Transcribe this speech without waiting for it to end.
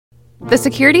The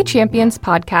Security Champions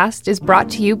podcast is brought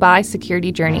to you by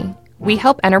Security Journey. We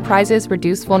help enterprises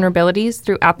reduce vulnerabilities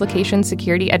through application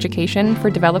security education for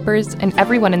developers and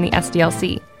everyone in the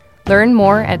SDLC. Learn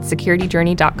more at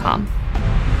securityjourney.com.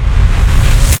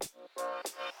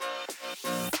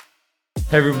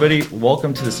 Hey everybody,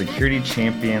 welcome to the Security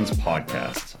Champions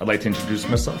podcast. I'd like to introduce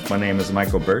myself. My name is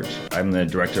Michael Birch. I'm the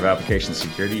Director of Application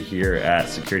Security here at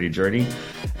Security Journey,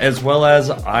 as well as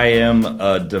I am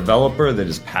a developer that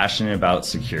is passionate about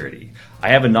security. I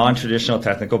have a non-traditional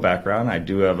technical background. I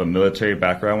do have a military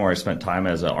background where I spent time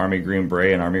as an Army Green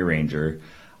Beret and Army Ranger.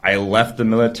 I left the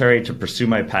military to pursue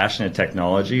my passion in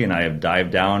technology, and I have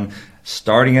dived down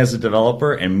starting as a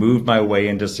developer and moved my way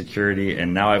into security,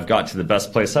 and now I've got to the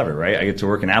best place ever, right? I get to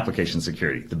work in application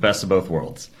security, the best of both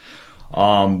worlds.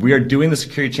 We are doing the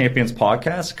Security Champions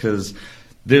podcast because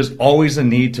there's always a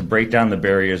need to break down the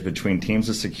barriers between teams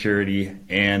of security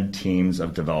and teams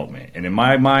of development. And in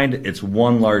my mind, it's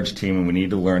one large team and we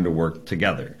need to learn to work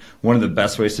together. One of the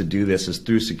best ways to do this is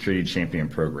through Security Champion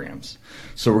programs.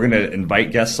 So we're going to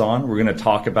invite guests on. We're going to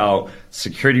talk about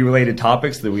security-related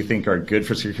topics that we think are good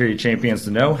for security champions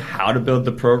to know, how to build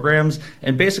the programs,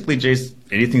 and basically just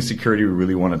anything security we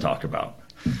really want to talk about.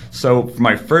 So for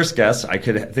my first guest, I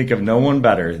could think of no one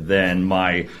better than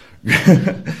my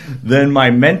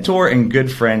mentor and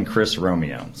good friend, Chris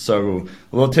Romeo. So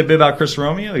a little tidbit about Chris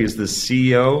Romeo. He's the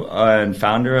CEO and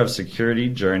founder of Security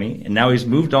Journey, and now he's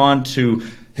moved on to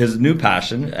his new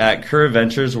passion at Curve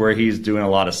Ventures, where he's doing a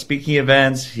lot of speaking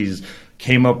events. He's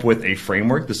came up with a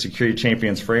framework, the Security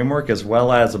Champions framework, as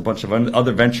well as a bunch of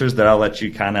other ventures that I'll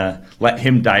let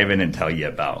him dive in and tell you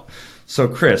about. So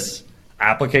Chris,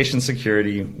 application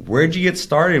security, where'd you get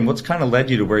started and what's kind of led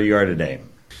you to where you are today?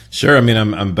 Sure. I mean,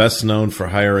 I'm best known for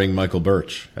hiring Michael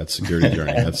Birch at Security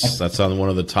Journey. That's on one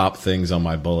of the top things on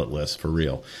my bullet list, for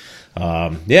real.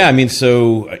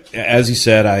 So as you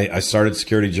said, I started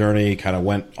Security Journey, kind of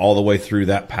went all the way through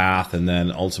that path, and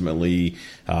then ultimately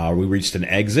we reached an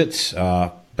exit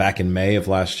back in May of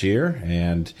last year.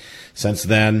 And since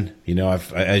then,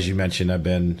 as you mentioned, I've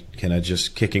been kind of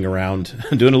just kicking around,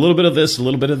 doing a little bit of this, a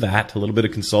little bit of that, a little bit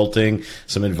of consulting,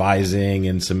 some advising,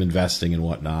 and some investing and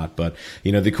whatnot. But,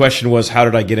 the question was, how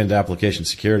did I get into application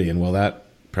security? And well, that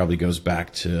probably goes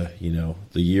back to,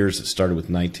 the years that started with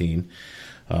 19.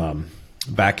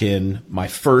 Back in my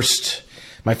first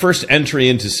entry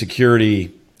into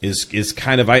security is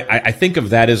kind of, I think of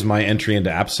that as my entry into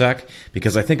AppSec,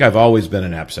 because I think I've always been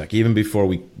an AppSec, even before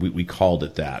we called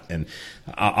it that. And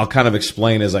I'll kind of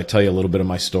explain as I tell you a little bit of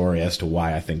my story as to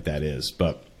why I think that is.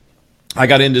 But I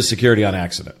got into security on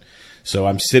accident. So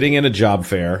I'm sitting in a job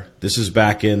fair. This is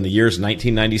back in the years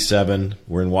 1997.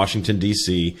 We're in Washington,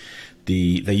 D.C.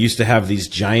 They used to have these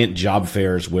giant job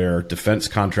fairs where defense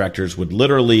contractors would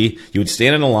literally, you would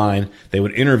stand in a line, they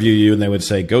would interview you, and they would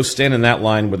say, go stand in that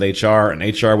line with HR, and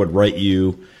HR would write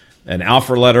you an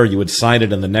offer letter, you would sign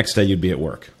it, and the next day you'd be at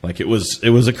work. Like it was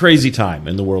a crazy time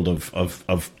in the world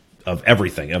of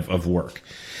everything, of work.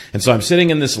 And so I'm sitting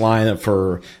in this line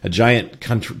for a giant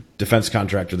defense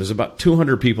contractor. There's about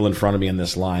 200 people in front of me in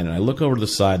this line, and I look over to the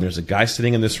side, and there's a guy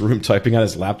sitting in this room typing on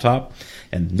his laptop,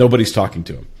 and nobody's talking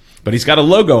to him. But he's got a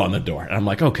logo on the door. And I'm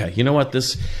like, okay, you know what?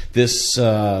 This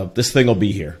thing will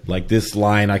be here. Like this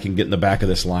line, I can get in the back of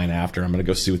this line after. I'm going to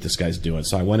go see what this guy's doing.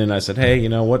 So I went in and I said, hey, you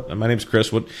know what? My name's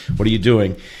Chris. What are you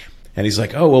doing? And he's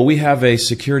like, oh, well, we have a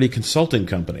security consulting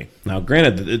company. Now,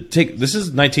 granted, this is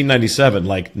 1997.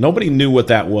 Like nobody knew what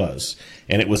that was.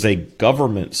 And it was a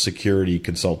government security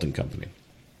consulting company.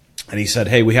 And he said,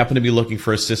 hey, we happen to be looking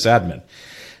for a sysadmin.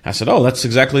 I said, oh, that's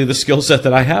exactly the skill set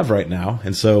that I have right now.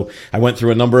 And so I went through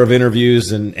a number of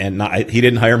interviews, and he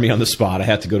didn't hire me on the spot. I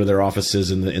had to go to their offices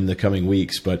in the coming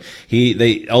weeks. But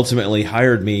they ultimately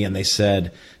hired me, and they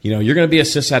said, you're going to be a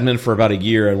sysadmin for about a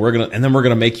year, and then we're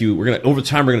going to make you, over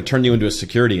time, we're going to turn you into a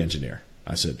security engineer.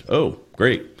 I said, oh,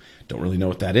 great. Don't really know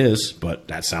what that is, but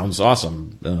that sounds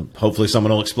awesome. Hopefully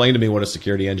someone will explain to me what a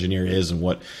security engineer is and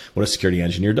what a security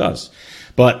engineer does.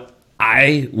 But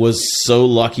I was so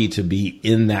lucky to be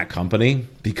in that company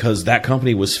because that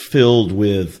company was filled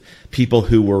with people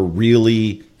who were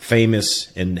really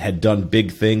famous and had done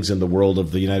big things in the world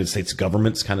of the United States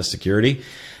government's kind of security.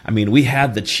 I mean, we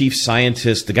had the chief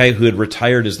scientist, the guy who had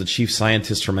retired as the chief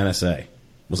scientist from NSA,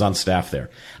 was on staff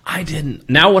there. I didn't.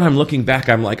 Now when I'm looking back,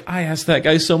 I'm like, I asked that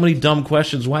guy so many dumb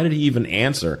questions. Why did he even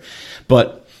answer?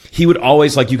 But he would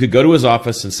always, you could go to his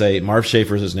office and say, Marv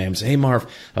Schaefer's his name, say, hey, Marv,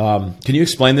 can you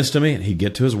explain this to me? And he'd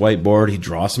get to his whiteboard, he'd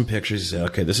draw some pictures, he'd say,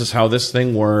 okay, this is how this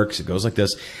thing works, it goes like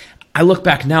this. I look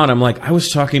back now and I'm like, I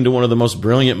was talking to one of the most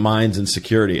brilliant minds in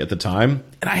security at the time,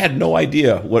 and I had no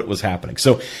idea what was happening.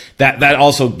 So that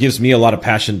also gives me a lot of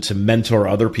passion to mentor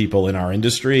other people in our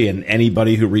industry and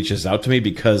anybody who reaches out to me,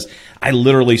 because I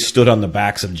literally stood on the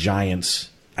backs of giants.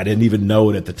 I didn't even know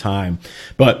it at the time.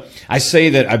 But I say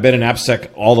that I've been in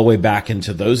AppSec all the way back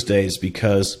into those days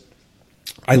because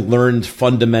I learned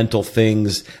fundamental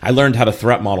things. I learned how to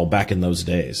threat model back in those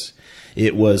days.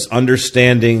 It was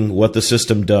understanding what the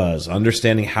system does,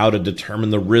 understanding how to determine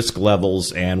the risk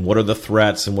levels and what are the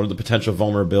threats and what are the potential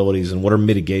vulnerabilities and what are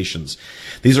mitigations.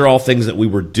 These are all things that we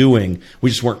were doing. We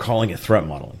just weren't calling it threat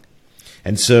modeling.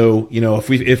 And so,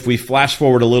 if we flash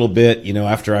forward a little bit,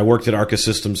 after I worked at Arca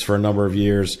Systems for a number of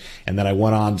years, and then I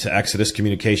went on to Exodus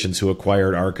Communications, who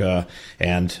acquired Arca,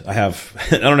 and I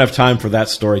don't have time for that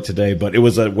story today, but it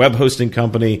was a web hosting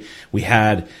company. We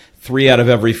had 3 out of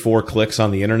every 4 clicks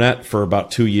on the internet for about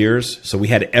 2 years. So we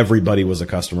had everybody was a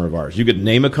customer of ours. You could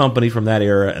name a company from that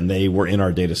era and they were in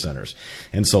our data centers.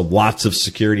 And so lots of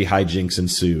security hijinks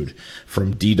ensued,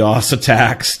 from DDoS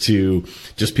attacks to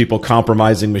just people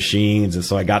compromising machines. And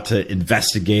so I got to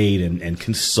investigate and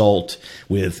consult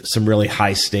with some really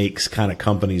high stakes kind of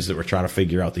companies that were trying to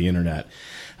figure out the internet.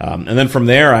 And then from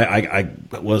there, I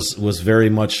was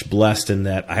very much blessed in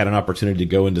that I had an opportunity to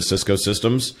go into Cisco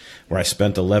Systems, where I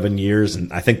spent 11 years.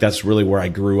 And I think that's really where I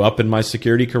grew up in my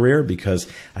security career, because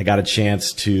I got a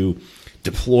chance to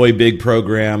deploy big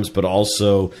programs, but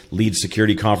also lead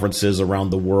security conferences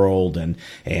around the world and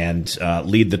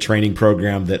lead the training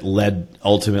program that led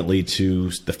ultimately to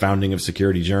the founding of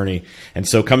Security Journey. And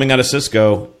so coming out of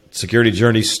Cisco, Security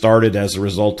Journey started as a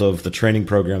result of the training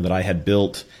program that I had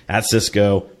built at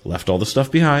Cisco, left all the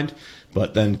stuff behind,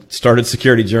 but then started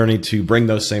Security Journey to bring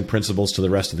those same principles to the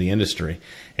rest of the industry.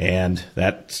 And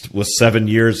that was 7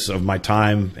 years of my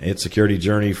time at Security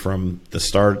Journey from the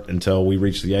start until we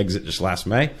reached the exit just last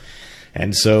May.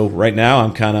 And so right now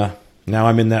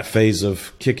I'm in that phase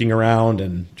of kicking around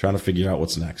and trying to figure out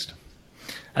what's next.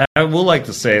 I will like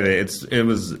to say that it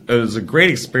was a great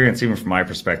experience, even from my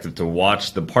perspective, to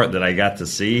watch the part that I got to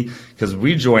see, because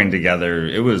we joined together.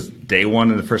 It was day one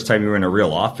and the first time we were in a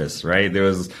real office, right? There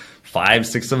was 5,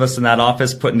 6 of us in that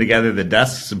office putting together the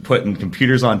desks and putting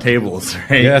computers on tables,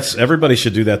 right? Yes, everybody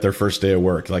should do that their first day of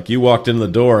work. Like, you walked in the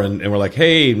door and we're like,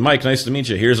 "Hey, Mike, nice to meet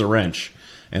you. Here's a wrench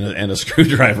and a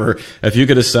screwdriver. If you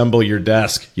could assemble your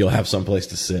desk, you'll have someplace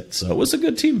to sit." So it was a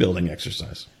good team building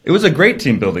exercise. It was a great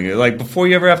team building. Like, before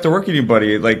you ever have to work with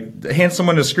anybody, like, hand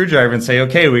someone a screwdriver and say,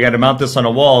 "Okay, we got to mount this on a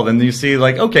wall." Then you see,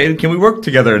 like, okay, can we work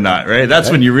together or not, right?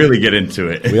 That's when you really get into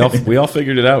it. We all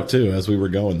figured it out too as we were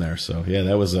going there. So yeah,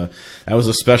 that was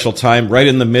a special time right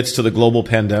in the midst of the global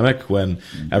pandemic, when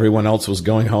everyone else was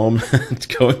going home,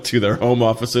 going to their home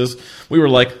offices. We were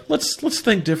like, let's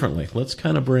think differently. Let's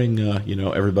kind of bring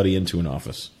everybody into an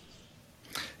office.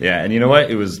 Yeah, and you know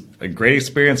what? It was a great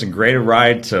experience and great a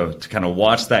ride to kind of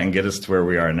watch that and get us to where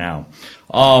we are now.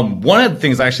 One of the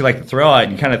things I actually like to throw out,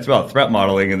 and kind of throw out threat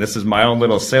modeling, and this is my own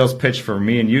little sales pitch for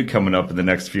me and you coming up in the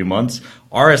next few months.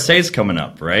 RSA's coming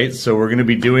up, right? So we're going to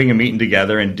be doing a meeting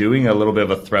together and doing a little bit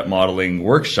of a threat modeling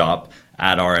workshop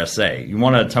at RSA. You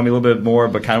want to tell me a little bit more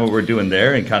about kind of what we're doing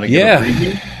there and kind of get a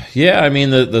preview? Yeah, I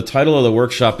mean, the title of the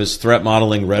workshop is Threat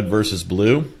Modeling Red versus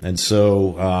Blue. And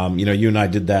so, you and I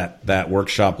did that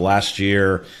workshop last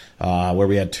year, where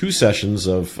we had 2 sessions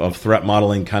of threat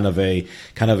modeling, kind of a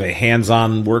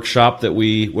hands-on workshop where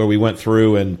we went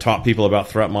through and taught people about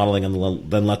threat modeling and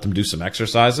then let them do some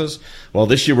exercises. Well,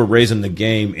 this year we're raising the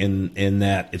game in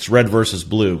that it's red versus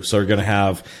blue. So we're going to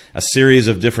have a series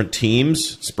of different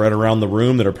teams spread around the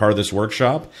room that are part of this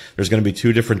workshop. There's going to be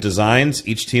 2 different designs.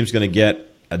 Each team's going to get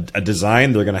a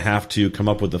design. They're going to have to come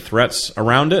up with the threats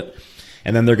around it.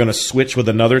 And then they're going to switch with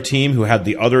another team who had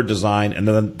the other design, and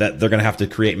then they're going to have to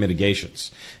create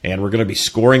mitigations. And we're going to be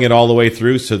scoring it all the way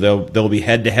through, so there'll be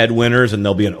head-to-head winners, and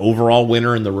there'll be an overall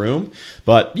winner in the room.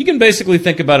 But you can basically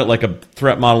think about it like a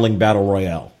threat modeling battle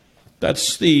royale.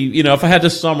 That's if I had to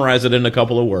summarize it in a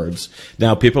couple of words.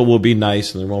 Now, people will be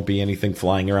nice, and there won't be anything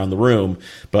flying around the room,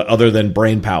 but other than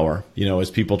brain power,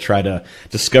 as people try to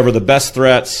discover the best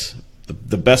threats,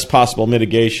 the best possible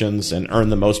mitigations, and earn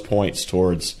the most points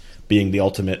towards being the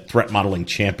ultimate threat modeling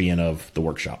champion of the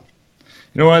workshop.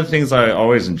 One of the things I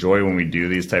always enjoy when we do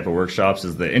these type of workshops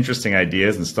is the interesting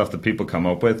ideas and stuff that people come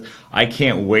up with. I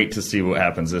can't wait to see what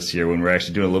happens this year when we're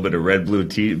actually doing a little bit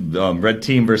of red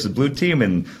team versus blue team,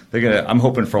 and I'm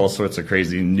hoping for all sorts of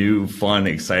crazy, new, fun,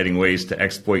 exciting ways to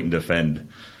exploit and defend.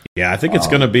 Yeah, I think it's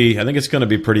going to be. I think it's going to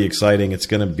be pretty exciting. It's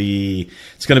going to be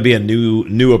a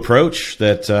new approach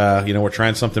that we're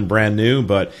trying something brand new,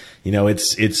 but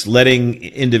it's letting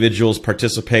individuals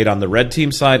participate on the red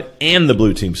team side and the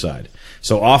blue team side.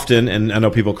 So often, and I know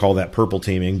people call that purple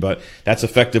teaming, but that's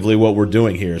effectively what we're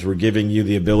doing here. Is we're giving you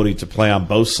the ability to play on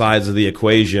both sides of the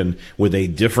equation with a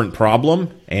different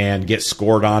problem and get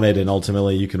scored on it, and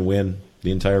ultimately you can win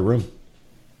the entire room.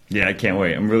 Yeah, I can't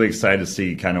wait. I'm really excited to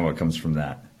see kind of what comes from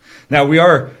that. Now, we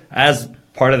are, as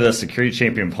part of the Security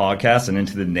Champion podcast and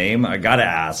into the name, I got to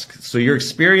ask, so your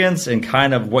experience and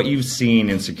kind of what you've seen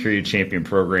in Security Champion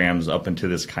programs up until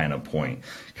this kind of point,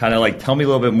 kind of like tell me a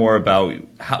little bit more about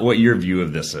what your view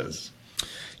of this is.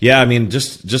 Yeah, I mean,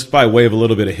 just by way of a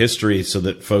little bit of history so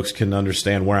that folks can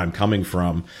understand where I'm coming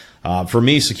from. For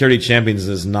me, Security Champions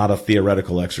is not a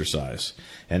theoretical exercise.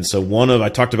 And so I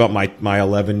talked about my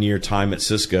 11-year time at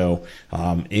Cisco.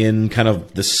 In kind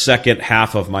of the second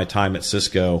half of my time at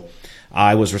Cisco,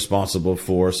 I was responsible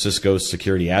for Cisco's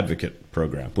Security Advocate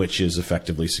program, which is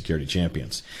effectively Security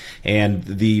Champions. And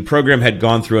the program had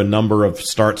gone through a number of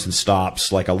starts and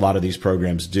stops like a lot of these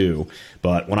programs do.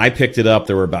 But when I picked it up,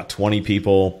 there were about 20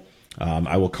 people.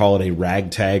 I will call it a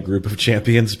ragtag group of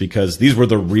champions because these were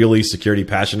the really security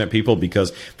passionate people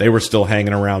because they were still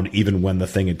hanging around even when the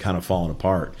thing had kind of fallen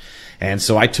apart. And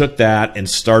so I took that and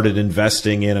started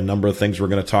investing in a number of things we're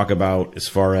going to talk about as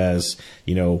far as,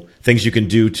 things you can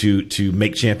do to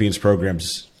make champions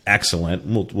programs excellent.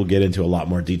 We'll get into a lot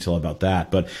more detail about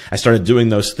that. But I started doing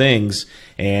those things,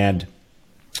 and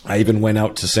I even went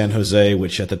out to San Jose,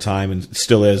 which at the time and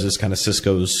still is kind of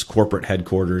Cisco's corporate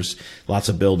headquarters, lots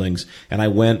of buildings. And I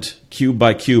went cube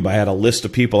by cube. I had a list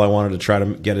of people I wanted to try to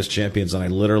get as champions, and I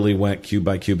literally went cube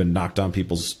by cube and knocked on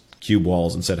people's cube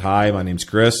walls and said, "Hi, my name's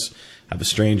Chris. I have a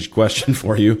strange question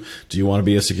for you. Do you want to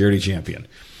be a security champion?"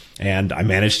 And I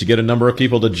managed to get a number of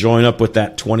people to join up with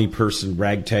that 20-person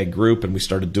ragtag group, and we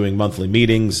started doing monthly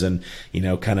meetings and,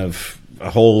 kind of a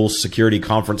whole security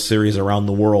conference series around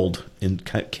the world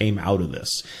came out of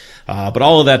this. But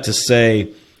all of that to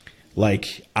say,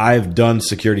 I've done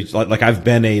security, I've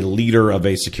been a leader of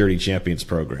a security champions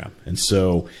program. And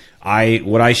so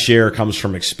what I share comes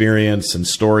from experience and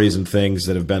stories and things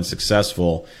that have been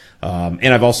successful.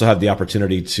 And I've also had the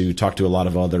opportunity to talk to a lot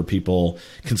of other people,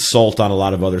 consult on a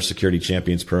lot of other security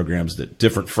champions programs that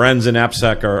different friends in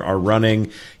AppSec are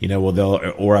running,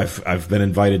 or I've been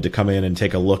invited to come in and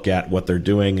take a look at what they're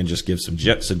doing and just give some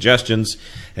suggestions.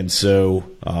 And so,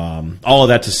 all of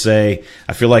that to say,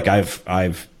 I feel like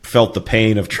I've felt the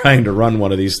pain of trying to run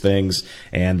one of these things.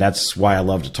 And that's why I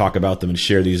love to talk about them and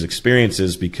share these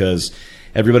experiences, because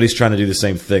everybody's trying to do the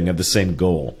same thing, have the same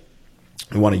goal.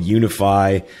 We want to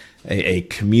unify a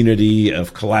community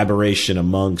of collaboration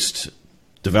amongst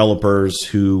developers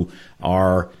who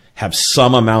have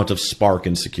some amount of spark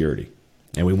in security,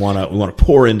 and we want to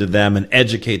pour into them and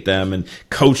educate them and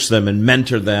coach them and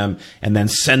mentor them, and then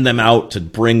send them out to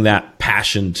bring that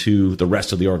passion to the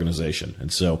rest of the organization.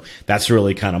 And so that's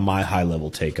really kind of my high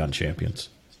level take on champions.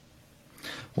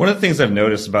 One of the things I've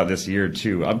noticed about this year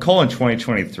too, I'm calling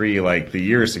 2023 like the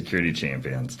year of security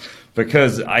champions,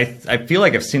 because I feel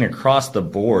like I've seen across the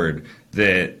board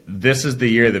that this is the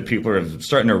year that people are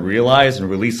starting to realize and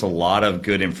release a lot of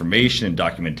good information and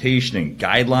documentation and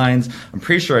guidelines. I'm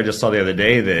pretty sure I just saw the other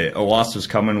day that OWASP was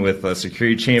coming with a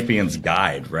security champions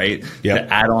guide, right? Yep.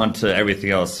 To add on to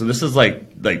everything else. So this is like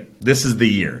this is the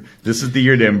year. This is the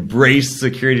year to embrace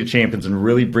security champions and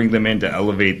really bring them in to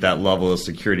elevate that level of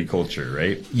security culture,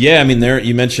 right? Yeah, I mean,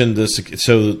 you mentioned this.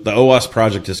 So the OWASP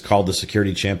project is called the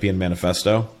Security Champion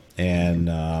Manifesto.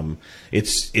 And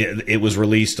it was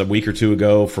released a week or two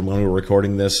ago from when we were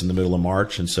recording this in the middle of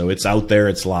March, and so it's out there.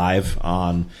 It's live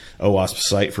on OWASP's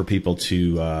site for people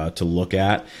to look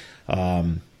at.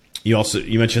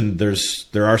 You mentioned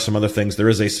there are some other things. There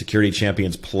is a Security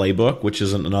Champions Playbook, which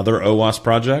is another OWASP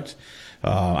project.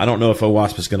 I don't know if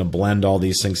OWASP is going to blend all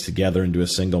these things together into a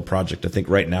single project. I think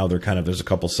right now there's a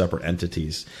couple separate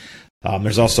entities.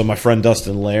 There's also my friend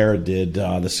Dustin Lair did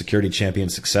the Security Champion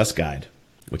Success Guide,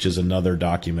 which is another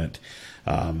document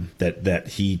that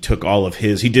he took all of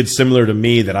he did similar to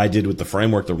me that I did with the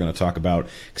framework that we're going to talk about,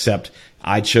 except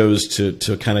I chose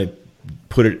to kind of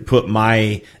put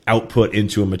my output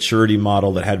into a maturity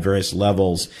model that had various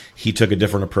levels. He took a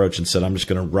different approach and said, I'm just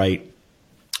going to write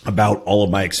about all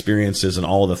of my experiences and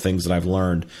all of the things that I've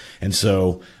learned. And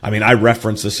so, I mean, I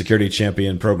reference the Security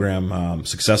Champion Program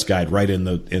success guide right in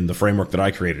the framework that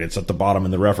I created. It's at the bottom in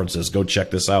the references. Go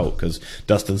check this out, because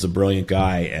Dustin's a brilliant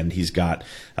guy, and he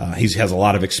has a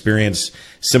lot of experience,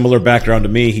 similar background to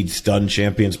me. He's done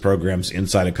champions programs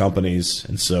inside of companies,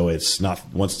 and so it's not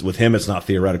with him. It's not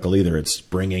theoretical either. It's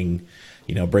bringing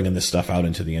this stuff out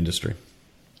into the industry.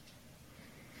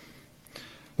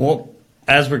 Well,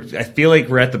 I feel like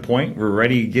we're at the point we're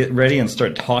ready to get ready and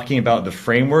start talking about the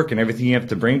framework and everything you have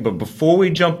to bring. But before we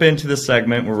jump into the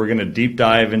segment where we're going to deep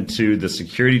dive into the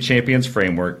Security Champions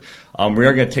framework, we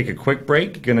are going to take a quick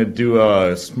break. Going to do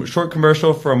a short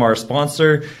commercial from our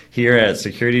sponsor here at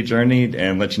Security Journey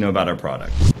and let you know about our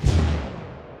product.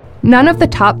 None of the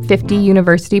top 50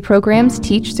 university programs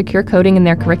teach secure coding in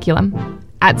their curriculum.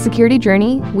 At Security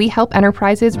Journey, we help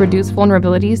enterprises reduce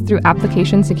vulnerabilities through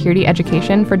application security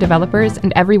education for developers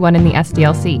and everyone in the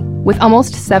SDLC. With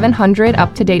almost 700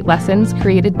 up-to-date lessons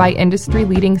created by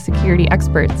industry-leading security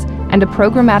experts and a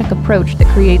programmatic approach that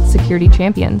creates security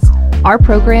champions, our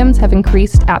programs have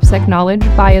increased AppSec knowledge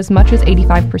by as much as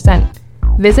 85%.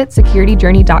 Visit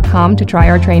securityjourney.com to try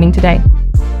our training today.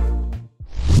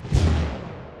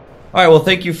 All right, well,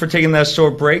 thank you for taking that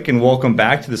short break, and welcome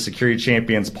back to the Security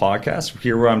Champions podcast.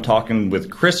 Here where I'm talking with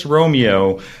Chris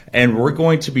Romeo, and we're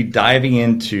going to be diving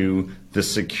into the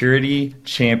Security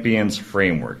Champions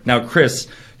framework. Now, Chris,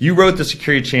 you wrote the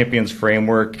Security Champions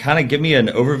framework. Kind of give me an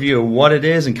overview of what it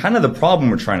is and kind of the problem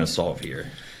we're trying to solve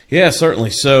here. Yeah, certainly.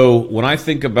 So when I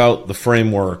think about the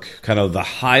framework, kind of the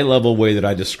high-level way that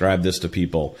I describe this to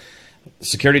people,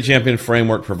 Security Champion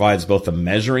framework provides both a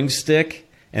measuring stick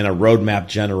and a roadmap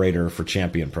generator for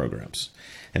champion programs.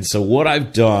 And so what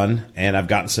I've done, and I've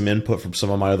gotten some input from some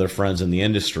of my other friends in the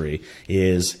industry,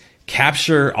 is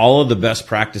capture all of the best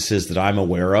practices that I'm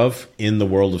aware of in the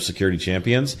world of security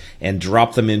champions and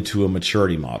drop them into a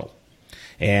maturity model.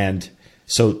 And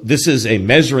so this is a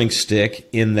measuring stick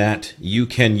in that you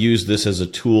can use this as a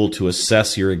tool to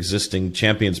assess your existing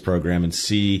champions program and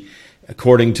see,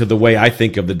 according to the way I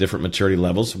think of the different maturity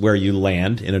levels, where you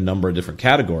land in a number of different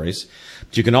categories.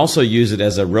 But you can also use it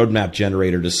as a roadmap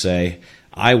generator to say,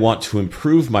 I want to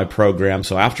improve my program.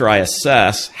 So after I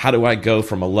assess, how do I go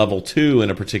from a level 2 in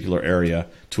a particular area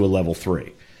to a level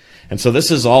 3? And so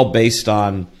this is all based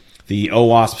on the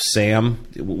OWASP SAM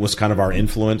was kind of our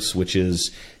influence, which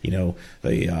is,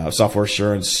 the software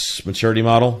assurance maturity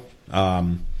model.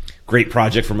 Great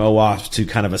project from OWASP to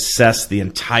kind of assess the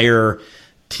entire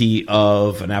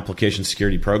of an application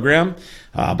security program,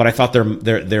 but I thought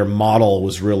their model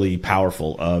was really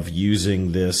powerful of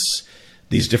using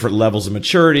these different levels of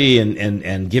maturity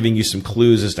and giving you some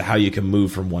clues as to how you can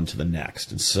move from one to the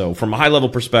next. And so from a high level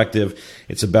perspective,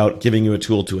 it's about giving you a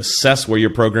tool to assess where your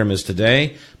program is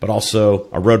today, but also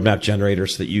a roadmap generator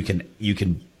so that you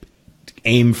can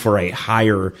aim for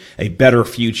a better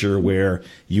future where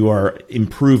you are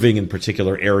improving in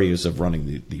particular areas of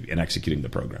running and executing the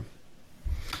program.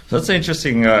 So that's an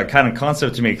interesting kind of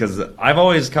concept to me, because I've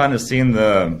always kind of seen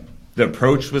the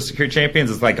approach with security champions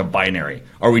is like a binary.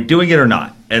 Are we doing it or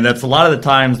not? And that's a lot of the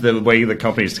times the way the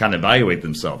companies kind of evaluate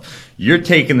themselves. You're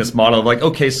taking this model of like,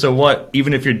 okay, so what?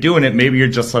 Even if you're doing it, maybe you're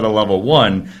just at a level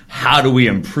 1. How do we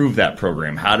improve that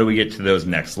program? How do we get to those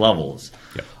next levels?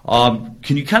 Yeah.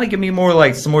 Can you kind of give me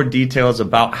some more details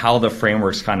about how the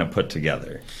framework's kind of put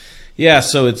together? Yeah,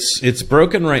 so it's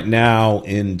broken right now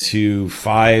into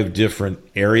 5 different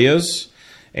areas,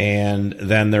 and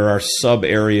then there are sub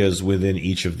areas within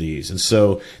each of these. And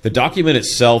so the document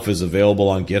itself is available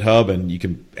on GitHub, and you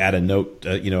can add a note,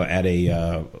 add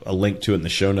a link to it in the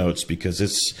show notes, because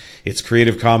it's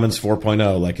Creative Commons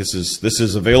 4.0. Like this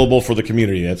is available for the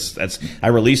community. I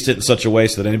released it in such a way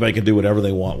so that anybody can do whatever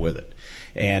they want with it,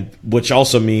 and which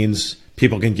also means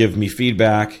people can give me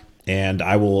feedback. And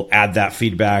I will add that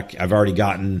feedback. I've already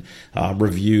gotten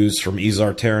reviews from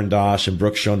Izar Tarandosh and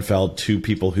Brooke Schoenfeld, 2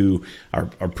 people who are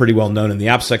pretty well known in the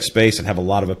AppSec space and have a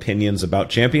lot of opinions about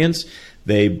champions.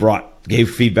 They gave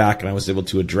feedback, and I was able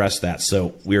to address that.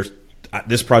 So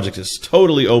this project is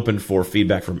totally open for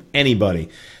feedback from anybody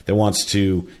that wants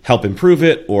to help improve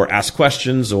it or ask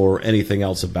questions or anything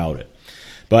else about it.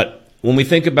 But when we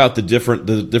think about the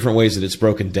different ways that it's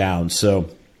broken down,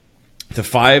 so the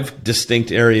 5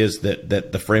 distinct areas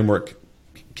that the framework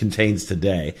contains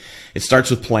today, it starts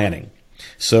with planning.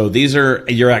 So these are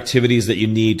your activities that you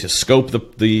need to scope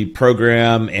the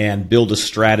program and build a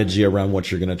strategy around what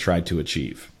you're going to try to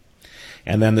achieve.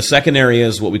 And then the second area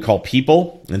is what we call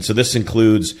people. And so this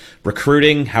includes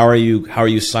recruiting. How are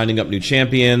you signing up new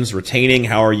champions? Retaining.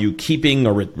 How are you keeping,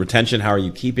 or retention? How are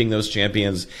you keeping those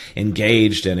champions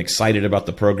engaged and excited about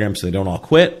the program so they don't all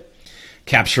quit?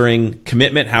 Capturing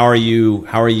commitment. How are you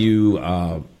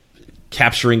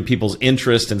capturing people's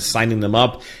interest and signing them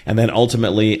up? And then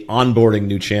ultimately onboarding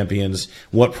new champions.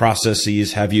 What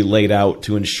processes have you laid out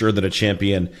to ensure that a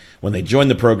champion, when they join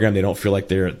the program, they don't feel like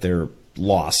they're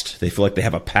lost. They feel like they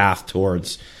have a path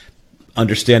towards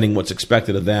understanding what's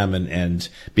expected of them and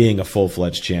being a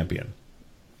full-fledged champion.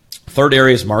 Third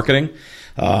area is marketing.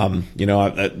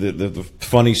 The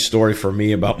funny story for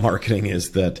me about marketing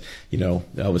is that,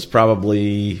 I was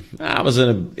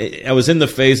in the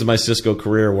phase of my Cisco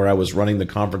career where I was running the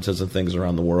conferences and things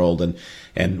around the world.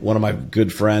 And one of my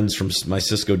good friends from my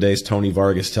Cisco days, Tony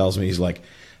Vargas, tells me, he's like,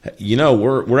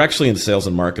 we're actually in sales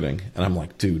and marketing. And I'm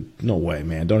like, dude, no way,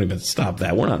 man. Don't even stop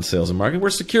that. We're not in sales and marketing. We're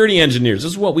security engineers.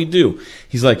 This is what we do.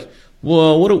 He's like,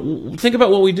 well, think about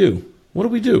what we do. What do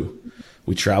we do?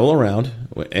 We travel around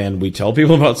and we tell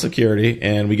people about security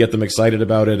and we get them excited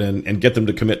about it and get them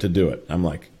to commit to do it. I'm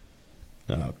like,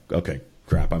 okay,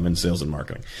 crap, I'm in sales and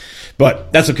marketing.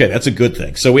 But that's okay. That's a good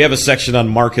thing. So we have a section on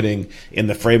marketing in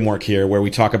the framework here where we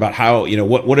talk about how,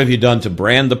 what have you done to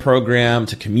brand the program,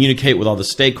 to communicate with all the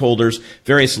stakeholders,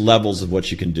 various levels of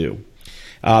what you can do.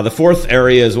 The fourth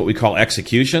area is what we call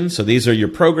execution. So these are your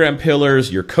program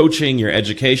pillars, your coaching, your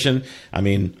education.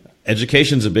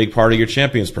 Education's a big part of your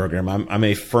Champions program. I'm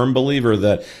a firm believer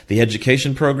that the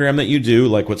education program that you do,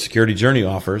 like what Security Journey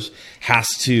offers, has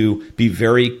to be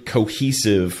very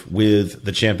cohesive with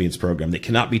the Champions program. They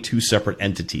cannot be two separate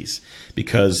entities,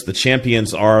 because the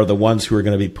champions are the ones who are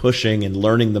going to be pushing and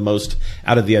learning the most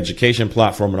out of the education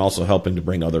platform and also helping to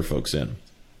bring other folks in.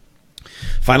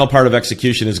 Final part of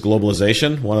execution is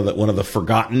globalization, one of the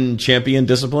forgotten champion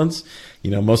disciplines.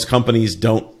 Most companies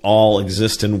don't all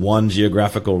exist in one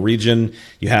geographical region.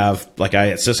 You have, like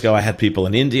at Cisco, I had people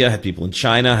in India, I had people in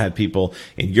China, I had people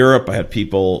in Europe, I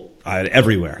had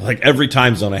everywhere. Like every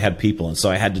time zone I had people. And so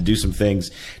I had to do some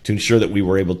things to ensure that we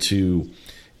were able to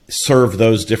serve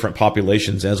those different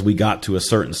populations. As we got to a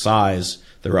certain size,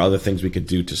 there were other things we could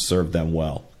do to serve them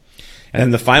well. And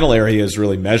then the final area is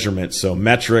really measurement. So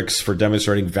metrics for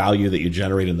demonstrating value that you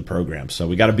generate in the program. So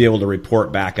we got to be able to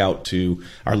report back out to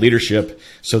our leadership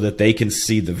so that they can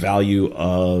see the value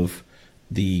of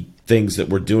the things that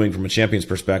we're doing from a champion's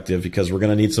perspective, because we're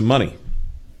going to need some money.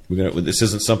 This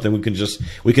isn't something we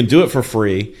can do it for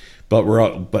free, but we're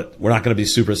not going to be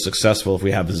super successful if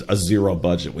we have a zero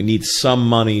budget. We need some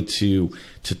money to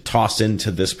toss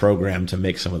into this program to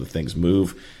make some of the things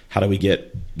move. How do we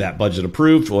get that budget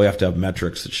approved? Well, we have to have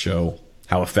metrics that show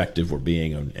how effective we're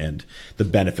being and the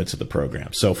benefits of the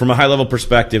program. So from a high-level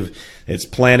perspective, it's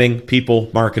planning, people,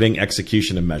 marketing,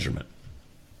 execution, and measurement.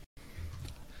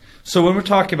 So when we're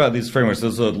talking about these frameworks,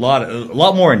 there's a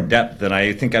lot more in depth than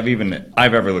I think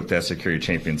I've ever looked at Security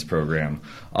Champions program.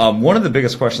 One of the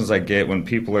biggest questions I get when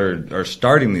people are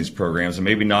starting these programs, and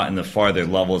maybe not in the farther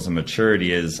levels of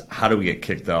maturity, is how do we get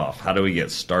kicked off? How do we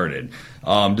get started?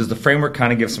 Does the framework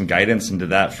kind of give some guidance into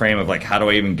that frame of like, how do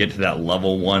I even get to that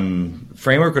level 1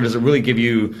 framework, or does it really give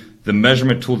you the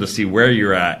measurement tool to see where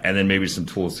you're at, and then maybe some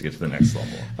tools to get to the next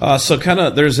level? So kind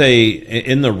of there's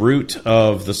in the root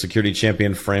of the Security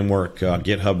Champion framework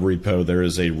GitHub repo, there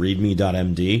is a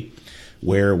readme.md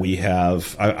where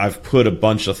I've put a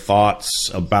bunch of thoughts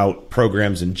about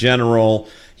programs in general,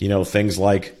 things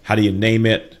like how do you name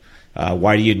it?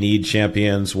 Why do you need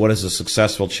champions? What is a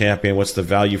successful champion? What's the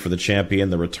value for the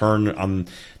champion? The return on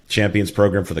champions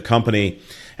program for the company?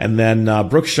 And then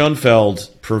Brooke Schoenfeld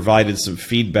provided some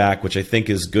feedback, which I think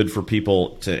is good for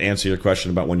people to answer your question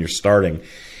about when you're starting.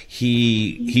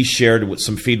 He shared with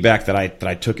some feedback that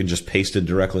I took and just pasted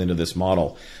directly into this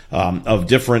model of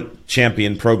different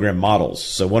champion program models.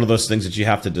 So one of those things that you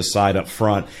have to decide up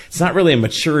front, it's not really a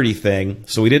maturity thing,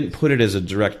 so we didn't put it as a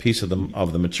direct piece of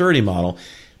the maturity model,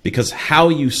 because how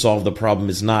you solve the problem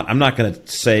is not, I'm not going to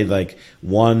say like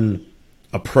one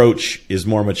approach is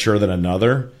more mature than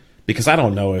another, because I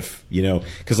don't know if,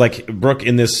 because like Brooke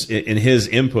in his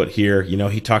input here,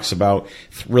 he talks about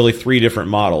really 3 different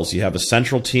models. You have a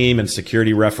central team and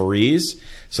security referees.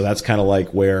 So that's kind of like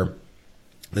where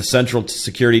the central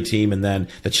security team and then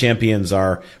the champions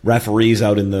are referees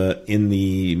out in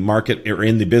the market or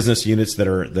in the business units that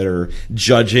are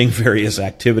judging various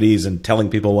activities and telling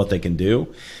people what they can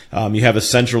do. You have a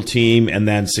central team and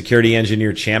then security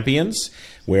engineer champions,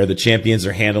 where the champions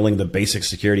are handling the basic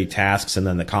security tasks and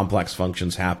then the complex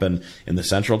functions happen in the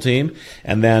central team.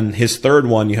 And then his third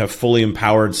one, you have fully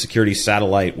empowered security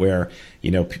satellite, where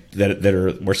that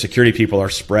are where security people are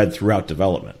spread throughout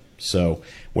development. So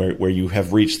where you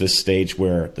have reached this stage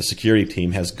where the security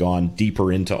team has gone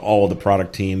deeper into all of the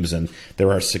product teams and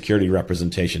there are security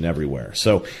representation everywhere.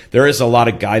 So there is a lot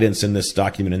of guidance in this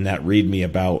document in that README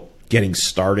about getting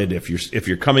started. If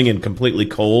you're coming in completely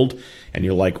cold and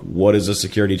you're like, what is a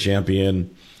security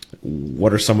champion?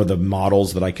 What are some of the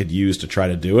models that I could use to try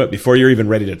to do it? Before you're even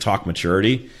ready to talk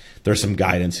maturity, there's some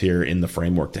guidance here in the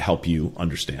framework to help you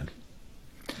understand.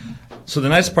 So the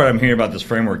nice part I'm hearing about this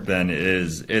framework then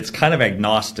is it's kind of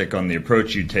agnostic on the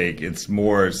approach you take. It's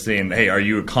more saying, hey, are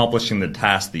you accomplishing the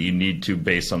task that you need to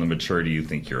based on the maturity you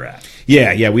think you're at?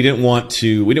 Yeah. We didn't want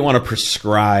to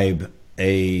prescribe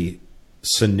a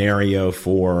scenario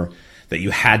for that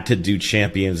you had to do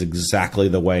champions exactly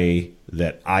the way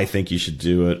that I think you should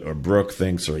do it, or Brooke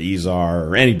thinks, or Izar,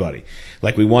 or anybody.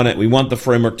 Like we want the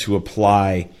framework to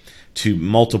apply to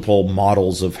multiple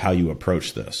models of how you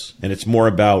approach this. And it's more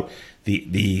about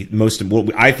the most,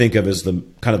 what I think of as the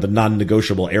kind of the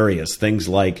non-negotiable areas, things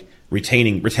like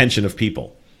retention of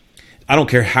people. I don't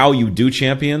care how you do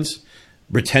champions,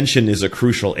 retention is a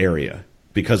crucial area,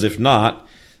 because if not,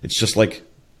 it's just like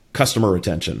customer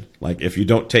retention. Like if you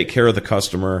don't take care of the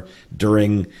customer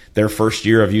during their first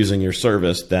year of using your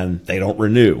service, then they don't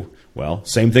renew. Well,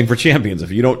 same thing for champions.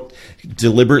 If you don't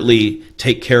deliberately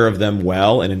take care of them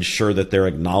well and ensure that they're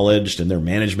acknowledged and their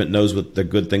management knows what the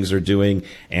good things they're doing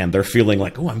and they're feeling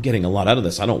like, oh, I'm getting a lot out of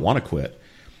this, I don't want to quit.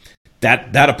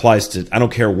 That applies to, I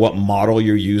don't care what model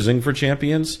you're using for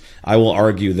champions. I will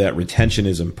argue that retention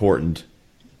is important,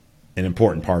 an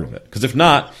important part of it. Because if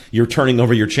not, you're turning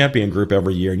over your champion group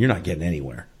every year and you're not getting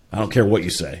anywhere. I don't care what you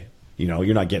say.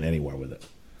 You're not getting anywhere with it.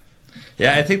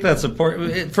 Yeah, I think that's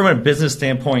important from a business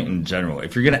standpoint in general.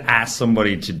 If you're going to ask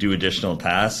somebody to do additional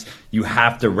tasks, you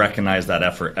have to recognize that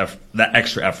effort, that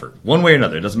extra effort, one way or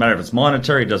another. It doesn't matter if it's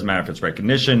monetary, it doesn't matter if it's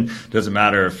recognition, it doesn't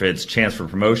matter if it's chance for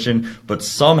promotion. But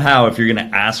somehow, if you're going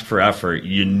to ask for effort,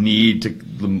 you need to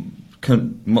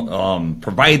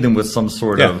provide them with some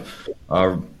sort of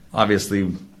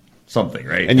obviously something,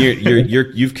 right? And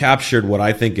you've captured what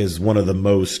I think is one of the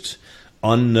most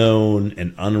unknown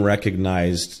and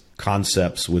unrecognized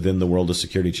concepts within the world of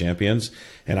security champions.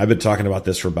 And I've been talking about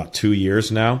this for about 2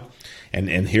 years now. And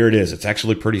here it is. It's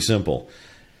actually pretty simple.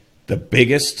 The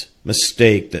biggest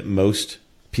mistake that most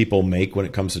people make when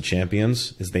it comes to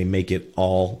champions is they make it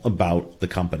all about the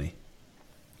company.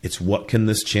 It's what can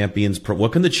the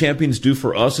champions do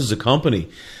for us as a company?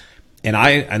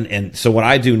 And so what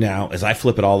I do now is I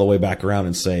flip it all the way back around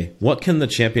and say, what can the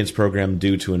Champions program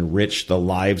do to enrich the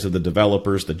lives of the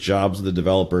developers, the jobs of the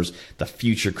developers, the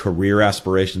future career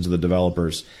aspirations of the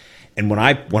developers? And when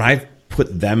I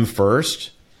put them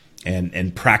first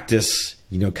and practice,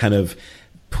 kind of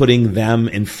putting them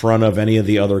in front of any of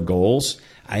the other goals,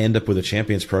 I end up with a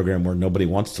Champions program where nobody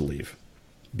wants to leave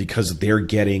because they're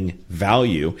getting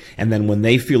value. And then when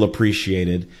they feel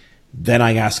appreciated, then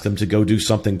I ask them to go do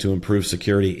something to improve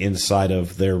security inside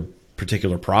of their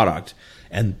particular product.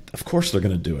 And of course they're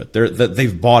going to do it.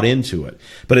 They've bought into it.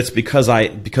 But it's because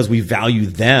we value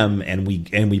them and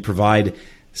we provide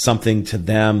something to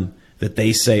them that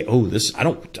they say, oh, this I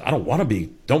don't want to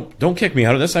be. Don't kick me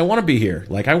out of this. I want to be here.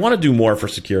 Like I want to do more for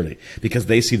security because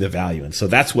they see the value. And so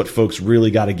that's what folks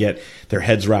really got to get their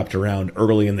heads wrapped around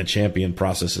early in the champion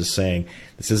process, is saying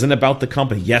this isn't about the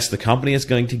company. Yes, the company is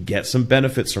going to get some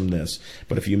benefits from this,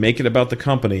 but if you make it about the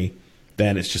company,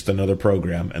 then it's just another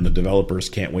program, and the developers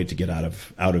can't wait to get out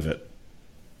of it.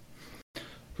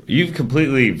 You've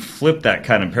completely flipped that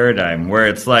kind of paradigm where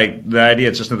it's like the idea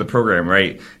is just another program,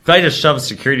 right? If I just shove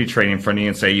security training in front of you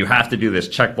and say, you have to do this,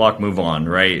 check, block, move on,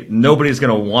 right? Nobody's going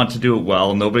to want to do it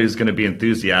well. Nobody's going to be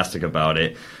enthusiastic about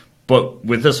it. But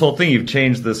with this whole thing, you've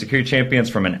changed the security champions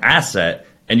from an asset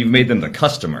and you've made them the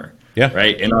customer,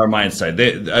 right? In our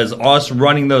mindset, as us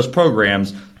running those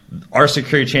programs, our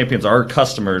security champions, our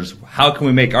customers, how can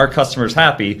we make our customers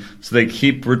happy so they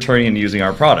keep returning and using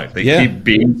our product? They keep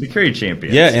being security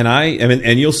champions. Yeah,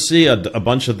 and you'll see a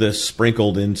bunch of this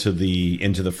sprinkled into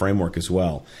the framework as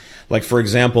well. Like, for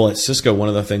example, at Cisco, one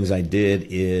of the things I did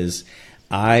is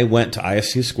I went to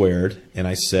ISC Squared and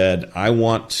I said, I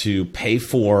want to pay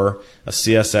for a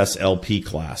CSS LP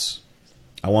class.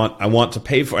 I want to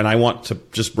pay for, and I want to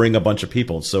just bring a bunch of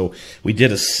people. So we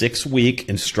did a 6-week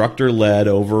instructor-led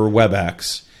over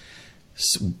WebEx.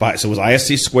 So it was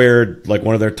ISC Squared, like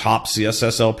one of their top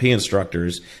CSS LP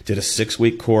instructors, did a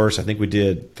 6-week course. I think we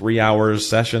did 3-hour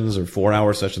sessions or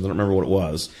 4-hour sessions. I don't remember what it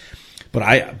was.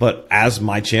 But as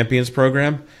my champions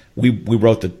program, we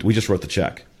just wrote the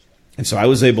check. And so I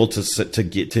was able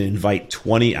to invite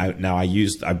 20 out. Now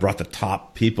I brought the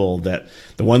top people, the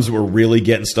ones that were really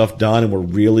getting stuff done and were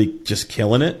really just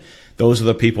killing it. Those are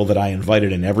the people that I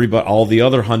invited, and all the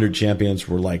other 100 champions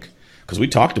were like, because we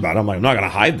talked about it, I'm like, I'm not going to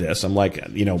hide this. I'm like,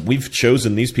 we've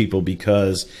chosen these people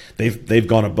because they've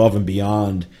gone above and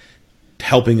beyond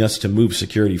helping us to move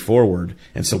security forward.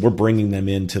 And so we're bringing them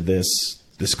into this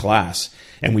class,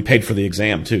 and we paid for the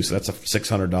exam too. So that's a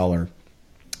 $600.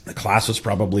 The class was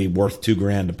probably worth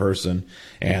 $2,000 a person,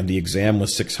 and the exam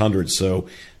was $600. So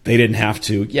they didn't have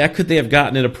to. Yeah, could they have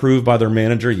gotten it approved by their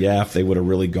manager? Yeah, if they would have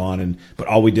really gone. But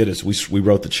all we did is we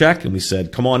wrote the check and we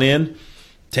said, come on in,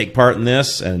 take part in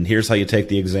this, and here's how you take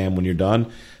the exam when you're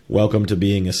done. Welcome to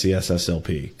being a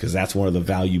CSSLP, because that's one of the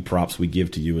value props we give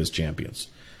to you as champions.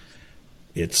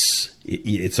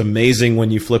 It's amazing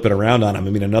when you flip it around on them. I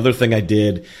mean, another thing I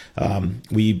did,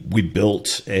 we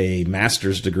built a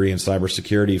master's degree in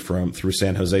cybersecurity through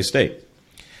San Jose State,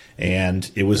 and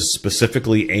it was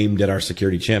specifically aimed at our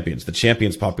security champions. The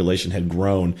champions population had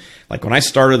grown. Like when I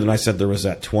started, and I said there was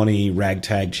that 20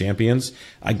 ragtag champions,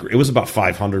 it was about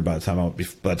 500 by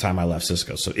the time I left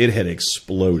Cisco. So it had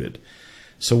exploded.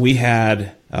 So we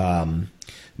had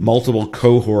multiple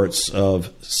cohorts of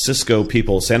Cisco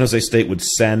people. San Jose State would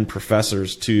send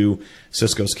professors to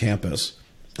Cisco's campus,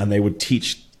 and they would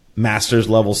teach master's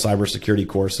level cybersecurity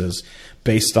courses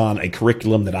based on a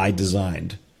curriculum that I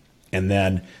designed. And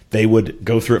then they would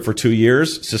go through it for 2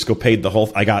 years. Cisco paid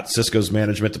I got Cisco's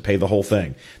management to pay the whole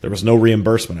thing. There was no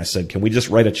reimbursement. I said, can we just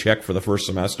write a check for the first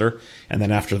semester? And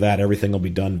then after that, everything will be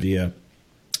done via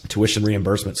tuition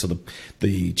reimbursement, so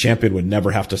the champion would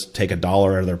never have to take $1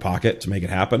 out of their pocket to make it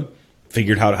happen.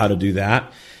 Figured out how to do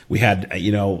that. We had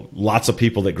lots of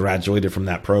people that graduated from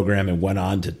that program and went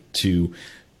on to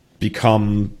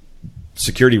become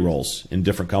security roles in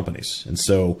different companies. And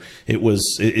so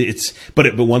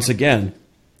but once again,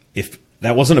 if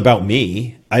that wasn't about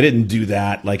me, I didn't do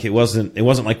that. Like it wasn't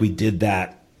like we did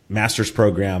that master's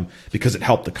program because it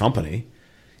helped the company.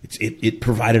 It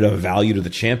provided a value to the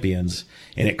champions,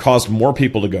 and it caused more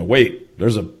people to go, wait,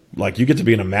 you get to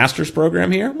be in a master's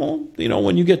program here? Well,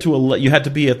 when you get to you had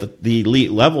to be at the elite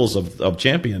levels of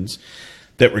champions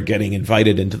that were getting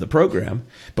invited into the program.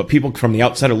 But people from the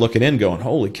outside are looking in going,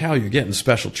 holy cow, you're getting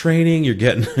special training. You're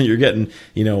getting,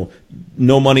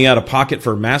 no money out of pocket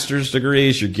for master's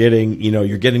degrees. You're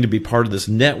getting to be part of this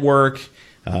network.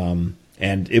 And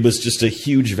it was just a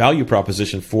huge value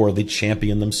proposition for the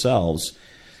champion themselves.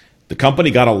 The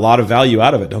company got a lot of value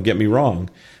out of it, don't get me wrong.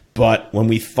 But when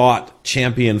we thought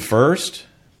champion first,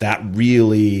 that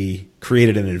really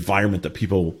created an environment that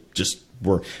people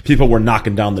were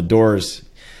knocking down the doors.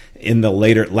 In the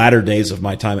latter days of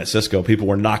my time at Cisco, people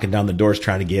were knocking down the doors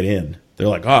trying to get in. They're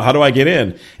like, oh, how do I get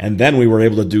in? And then we were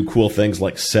able to do cool things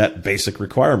like set basic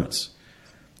requirements.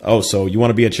 Oh, so you want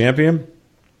to be a champion?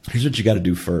 Here's what you got to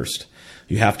do first.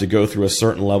 You have to go through a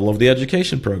certain level of the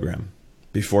education program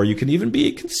before you can even be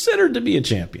considered to be a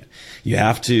champion. You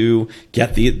have to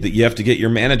get your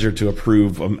manager to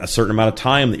approve a certain amount of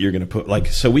time that you're going to put.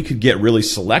 So we could get really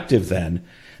selective then,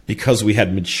 because we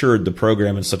had matured the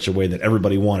program in such a way that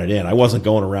everybody wanted in. I wasn't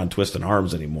going around twisting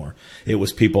arms anymore. It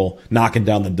was people knocking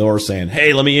down the door saying,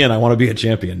 hey, let me in. I want to be a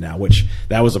champion now, which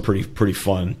that was a pretty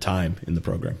fun time in the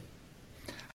program.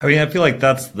 I mean, I feel like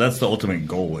that's the ultimate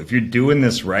goal. If you're doing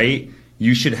this right,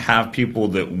 you should have people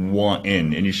that want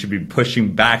in, and you should be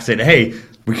pushing back, saying, hey,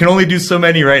 we can only do so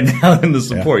many right now in the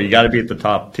support. Yeah. You got to be at the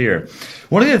top tier.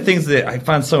 One of the things that I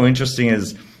find so interesting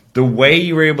is the way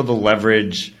you were able to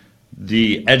leverage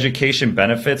the education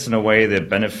benefits in a way that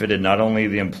benefited not only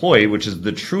the employee, which is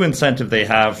the true incentive they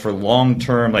have for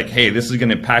long-term, like, hey, this is going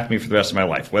to impact me for the rest of my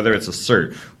life, whether it's a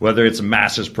cert, whether it's a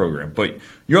master's program, but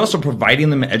you're also providing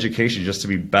them education just to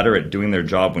be better at doing their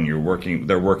job when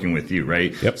they're working with you,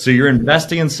 right? Yep. So you're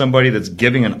investing in somebody that's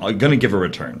going to give a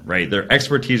return, right? Their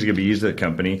expertise is going to be used at the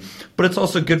company, but it's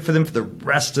also good for them for the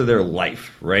rest of their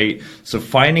life, right? So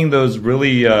finding those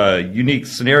really unique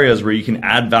scenarios where you can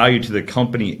add value to the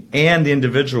company and the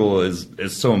individual is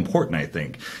so important, I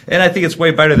think. And I think it's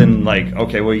way better than like,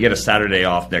 okay, well, you get a Saturday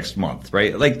off next month,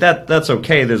 right? Like that's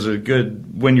okay. There's a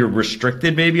good, when you're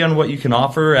restricted maybe on what you can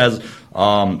offer as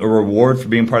a reward for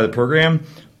being part of the program.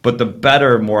 But the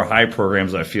better, more high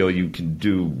programs, I feel you can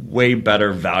do way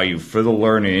better value for the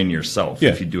learner and yourself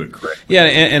if you do it correctly. Yeah,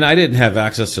 and I didn't have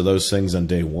access to those things on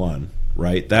day one,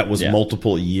 right? That was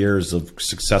multiple years of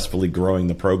successfully growing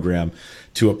the program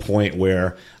to a point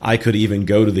where I could even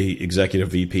go to the executive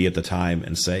VP at the time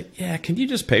and say, yeah, can you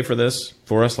just pay for this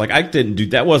for us? Like that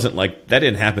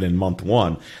didn't happen in month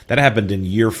one. That happened in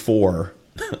year 4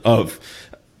 of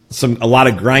a lot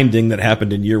of grinding that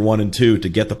happened in year 1 and 2 to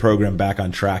get the program back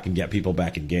on track and get people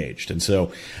back engaged. And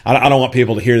so I don't want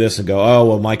people to hear this and go, oh,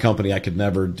 well, my company, I could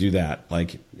never do that.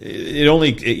 Like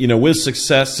with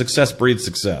success breeds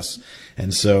success.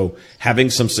 And so having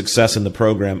some success in the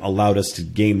program allowed us to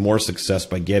gain more success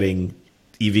by getting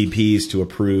EVPs to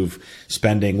approve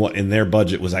spending what in their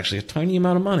budget was actually a tiny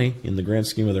amount of money in the grand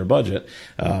scheme of their budget,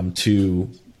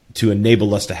 to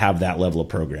enable us to have that level of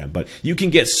program. But you can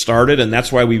get started, and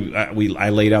that's why I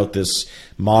laid out this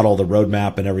model, the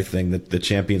roadmap and everything, the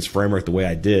Champions framework the way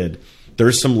I did.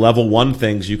 There's some level 1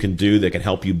 things you can do that can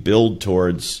help you build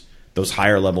towards those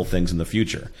higher level things in the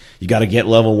future. You got to get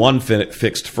level 1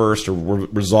 fixed first or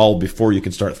resolved before you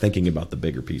can start thinking about the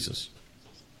bigger pieces.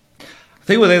 I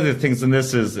think one of the other things in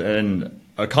this is, and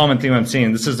a common theme I'm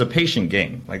seeing, this is a patient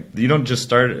game. Like, you don't just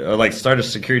start a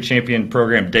security champion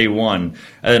program day 1, and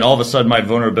then all of a sudden my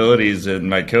vulnerabilities in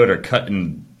my code are cut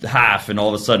in half, and all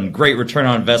of a sudden great return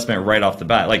on investment right off the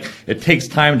bat. Like, it takes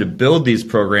time to build these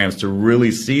programs to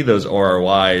really see those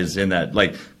ROIs in that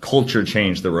like culture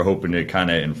change that we're hoping to kind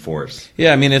of enforce.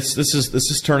 Yeah, I mean, this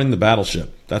is turning the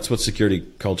battleship. That's what security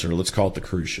culture, let's call it the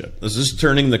cruise ship. This is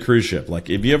turning the cruise ship. Like,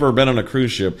 if you ever been on a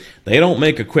cruise ship, they don't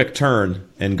make a quick turn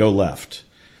and go left.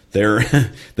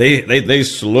 They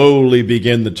slowly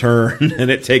begin the turn,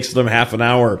 and it takes them half an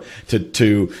hour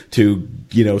to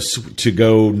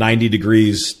go 90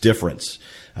 degrees difference.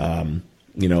 From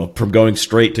going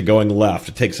straight to going left,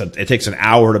 it takes an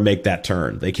hour to make that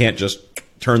turn. They can't just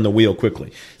turn the wheel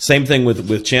quickly. Same thing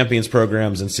with champions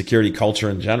programs and security culture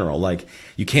in general. Like,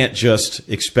 you can't just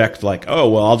expect like, oh,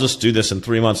 well, I'll just do this, and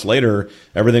 3 months later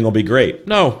everything will be great.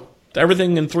 No,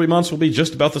 everything in 3 months will be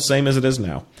just about the same as it is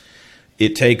now.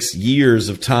 It takes years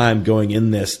of time going in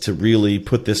this to really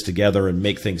put this together and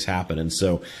make things happen. And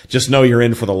so just know you're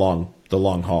in for the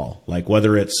long haul. Like,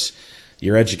 whether it's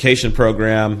your education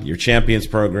program, your champions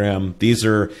program, these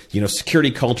are,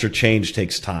 security culture change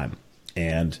takes time.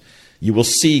 And you will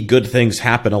see good things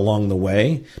happen along the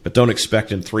way, but don't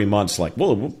expect in 3 months like,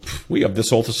 well, we have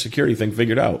this whole security thing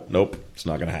figured out. Nope, it's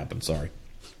not going to happen. Sorry.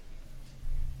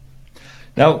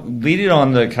 Now, leading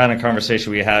on the kind of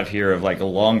conversation we have here of like a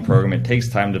long program, it takes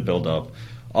time to build up.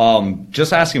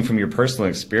 Just asking from your personal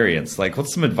experience, like,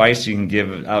 what's some advice you can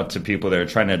give out to people that are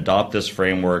trying to adopt this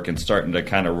framework and starting to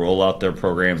kind of roll out their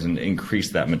programs and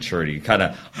increase that maturity? Kind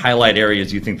of highlight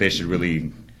areas you think they should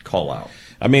really call out.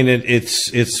 I mean,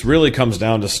 it's really comes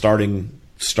down to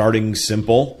starting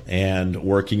simple and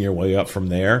working your way up from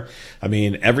there. I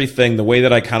mean, the way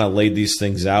that I kind of laid these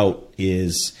things out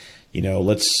is,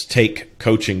 let's take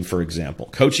coaching, for example.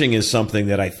 Coaching is something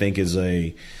that I think is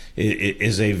a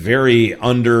very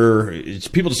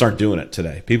people just aren't doing it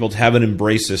today. People haven't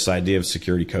embraced this idea of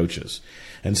security coaches.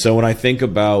 And so when I think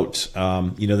about,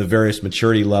 the various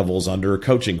maturity levels under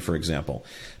coaching, for example,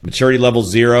 maturity level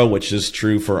 0, which is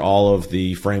true for all of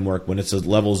the framework. When it's a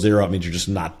level 0, it means you're just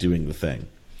not doing the thing.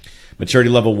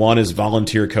 Maturity level 1 is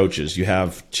volunteer coaches. You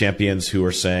have champions who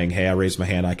are saying, hey, I raised my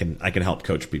hand. I can help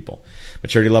coach people.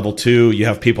 Maturity level 2, you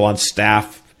have people on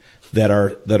staff that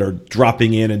are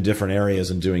dropping in different areas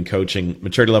and doing coaching.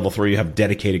 Maturity level 3, you have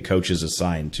dedicated coaches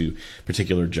assigned to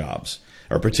particular jobs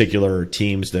or particular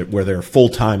teams where they're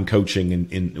full-time coaching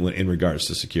in regards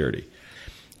to security.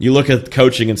 You look at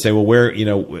coaching and say, well, where,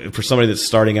 for somebody that's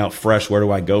starting out fresh, where do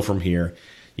I go from here?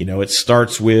 It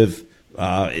starts with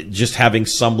just having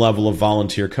some level of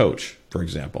volunteer coach, for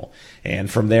example.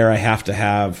 And from there, I have to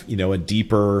have, a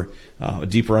deeper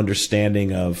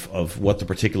understanding of what the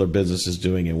particular business is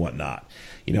doing and whatnot.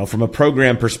 From a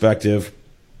program perspective,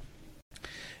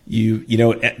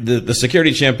 the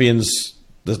security champions,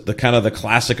 the kind of the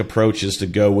classic approach is to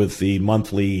go with the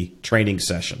monthly training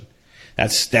session.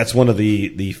 That's one of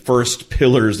the first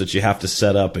pillars that you have to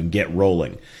set up and get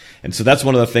rolling. And so that's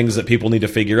one of the things that people need to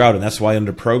figure out. And that's why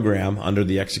under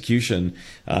the execution,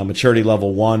 maturity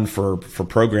level 1 for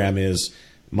program is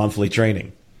monthly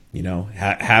training.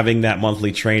 Having that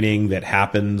monthly training that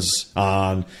happens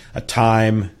on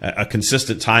a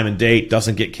consistent time and date,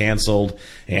 doesn't get canceled,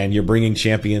 and you're bringing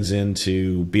champions in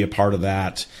to be a part of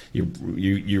that.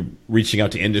 You're reaching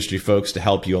out to industry folks to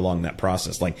help you along that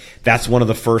process. Like, that's one of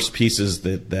the first pieces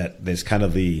that's kind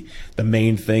of the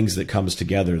main things that comes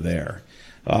together there.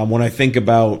 When I think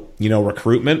about,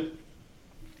 recruitment,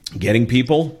 getting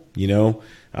people,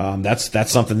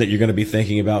 that's something that you're going to be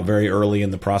thinking about very early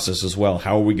in the process as well.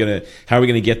 How are we going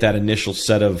to get that initial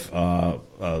set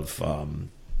of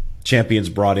champions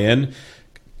brought in?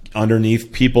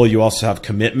 Underneath people, you also have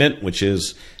commitment, which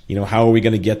is, how are we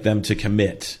going to get them to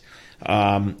commit?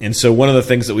 And so one of the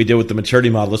things that we did with the maturity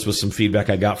model, this was some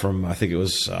feedback I got from, I think it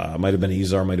was, might have been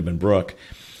Izar, might have been Brooke,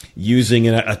 using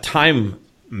a time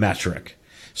metric.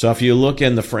 So if you look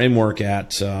in the framework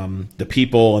at the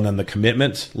people and then the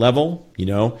commitment level,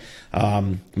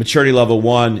 maturity level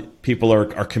 1, people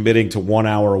are committing to 1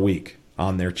 hour a week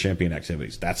on their champion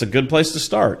activities. That's a good place to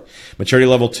start. Maturity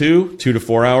level 2, 2 to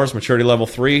 4 hours. Maturity level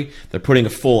 3, they're putting a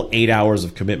full 8 hours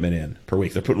of commitment in per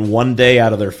week. They're putting 1 day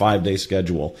out of their 5-day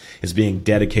schedule is being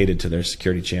dedicated to their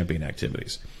security champion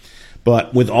activities.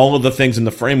 But with all of the things in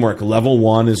the framework, level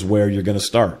 1 is where you're going to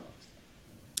start.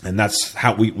 And that's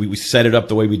how we set it up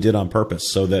the way we did on purpose,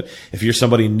 so that if you're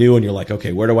somebody new and you're like,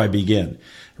 okay, where do I begin?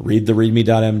 Read the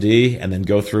readme.md and then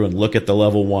go through and look at the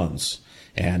level 1s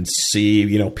and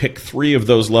see, pick 3 of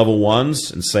those level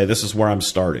 1s and say, this is where I'm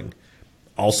starting.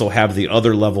 Also have the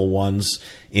other level 1s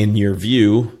in your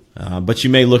view, but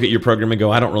you may look at your program and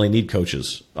go, I don't really need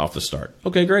coaches off the start.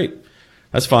 Okay, great.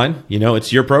 That's fine.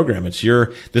 It's your program. This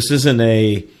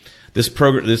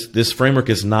framework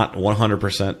is not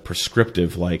 100%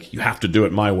 prescriptive, like you have to do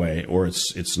it my way or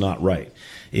it's not right.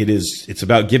 It's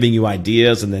about giving you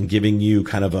ideas and then giving you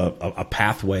kind of a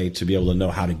pathway to be able to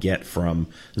know how to get from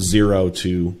 0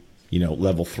 to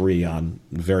level 3 on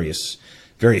various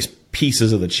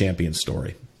pieces of the champion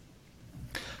story.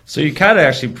 So you kind of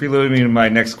actually preluded me to my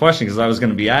next question, because I was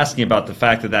going to be asking about the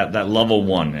fact that level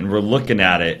 1, and we're looking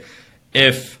at it,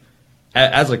 if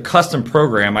as a custom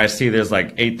program, I see there's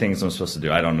like 8 things I'm supposed to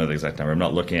do. I don't know the exact number. I'm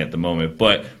not looking at the moment.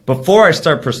 But before I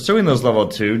start pursuing those level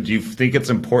 2, do you think it's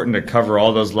important to cover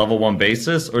all those level 1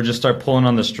 bases, or just start pulling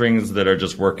on the strings that are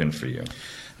just working for you?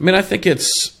 I mean, I think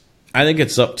it's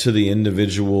up to the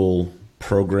individual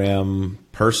program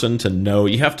person to know.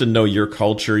 You have to know your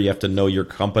culture. You have to know your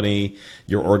company,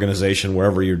 your organization,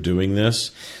 wherever you're doing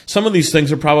this. Some of these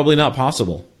things are probably not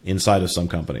possible inside of some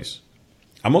companies.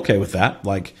 I'm okay with that.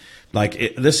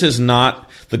 This is not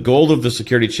the goal of the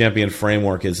Security Champion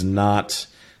framework is not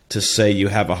to say you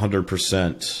have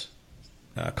 100%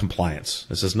 compliance.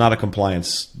 This is not a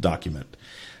compliance document.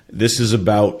 This is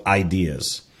about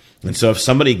ideas. And so if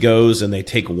somebody goes and they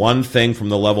take one thing from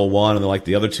the level 1 and they're like,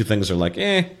 the other 2 things are like,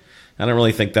 I don't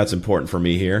really think that's important for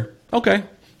me here. Okay.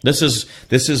 This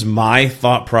is my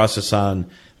thought process on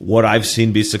what I've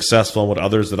seen be successful and what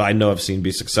others that I know have seen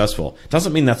be successful.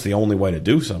 Doesn't mean that's the only way to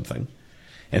do something.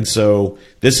 And so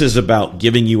this is about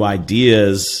giving you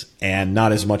ideas and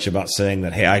not as much about saying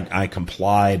that, hey, I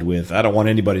complied with. I don't want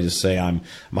anybody to say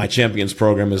my champions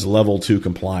program is level 2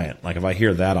 compliant. Like if I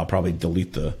hear that, I'll probably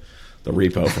delete the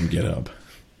repo from GitHub.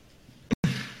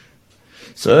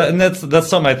 So that's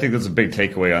something I think that's a big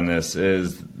takeaway on this.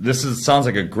 Sounds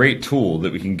like a great tool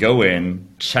that we can go in,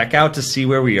 check out to see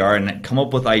where we are, and come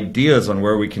up with ideas on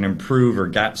where we can improve or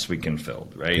gaps we can fill.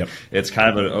 Right? Yep. It's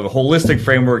kind of a holistic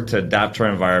framework to adapt to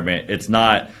our environment. It's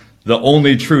not the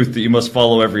only truth that you must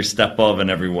follow every step of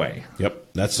in every way.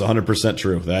 Yep, that's 100%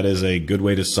 true. That is a good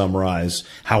way to summarize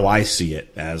how I see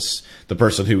it as the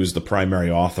person who is the primary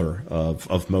author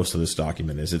of most of this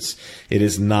document. It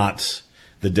is not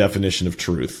the definition of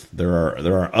truth. There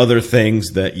are other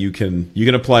things that you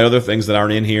can apply, other things that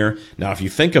aren't in here. Now, if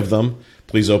you think of them,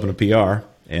 please open a PR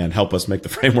and help us make the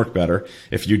framework better.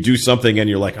 If you do something and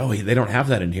you're like, oh, they don't have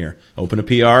that in here, open a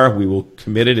PR. We will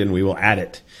commit it and we will add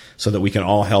it so that we can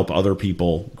all help other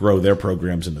people grow their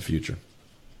programs in the future.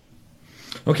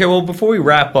 Okay, well, before we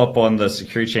wrap up on the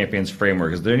Security Champions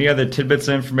framework, is there any other tidbits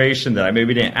of information that I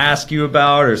maybe didn't ask you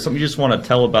about, or something you just want to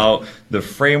tell about the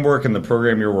framework and the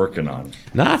program you're working on?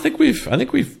 No, I think we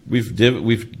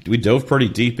dove pretty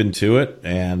deep into it,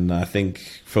 and I think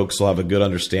folks will have a good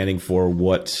understanding for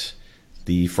what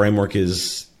the framework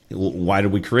is. Why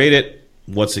did we create it?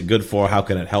 What's it good for? How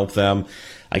can it help them?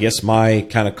 I guess my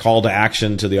kind of call to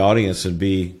action to the audience would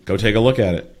be, go take a look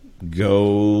at it.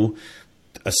 Go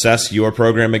assess your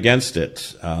program against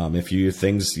it. If you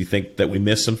think that we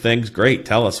missed some things, great,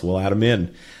 tell us. We'll add them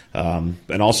in.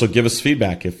 And also give us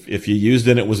feedback. If you used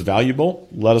it and it was valuable,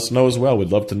 let us know as well. We'd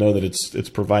love to know that it's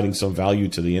providing some value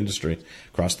to the industry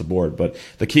across the board. But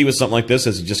the key with something like this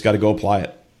is you just got to go apply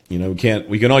it.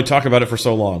 We can only talk about it for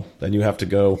so long. Then you have to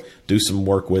go do some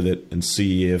work with it and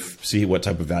see what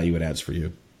type of value it adds for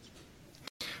you.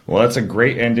 Well, that's a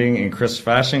great ending in crisp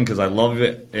fashion, because I love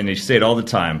it, and you say it all the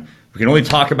time. We can only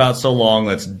talk about so long.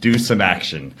 Let's do some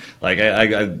action. Like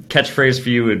a catchphrase for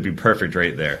you would be perfect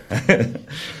right there.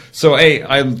 So, hey,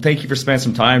 I thank you for spending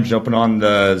some time jumping on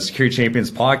the Security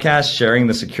Champions podcast, sharing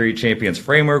the Security Champions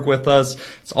framework with us.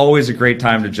 It's always a great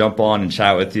time to jump on and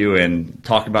chat with you and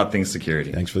talk about things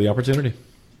security. Thanks for the opportunity.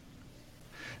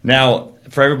 Now,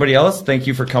 for everybody else, thank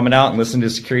you for coming out and listening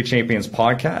to Security Champions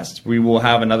podcast. We will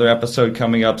have another episode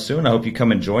coming up soon. I hope you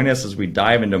come and join us as we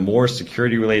dive into more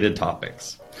security-related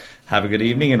topics. Have a good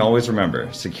evening, and always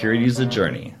remember, security is a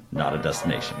journey, not a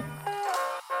destination.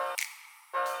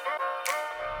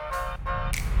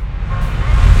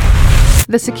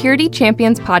 The Security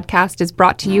Champions podcast is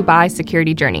brought to you by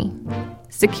Security Journey.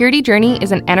 Security Journey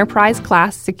is an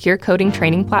enterprise-class secure coding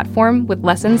training platform with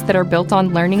lessons that are built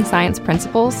on learning science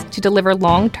principles to deliver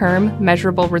long-term,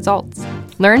 measurable results.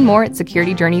 Learn more at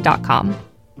securityjourney.com.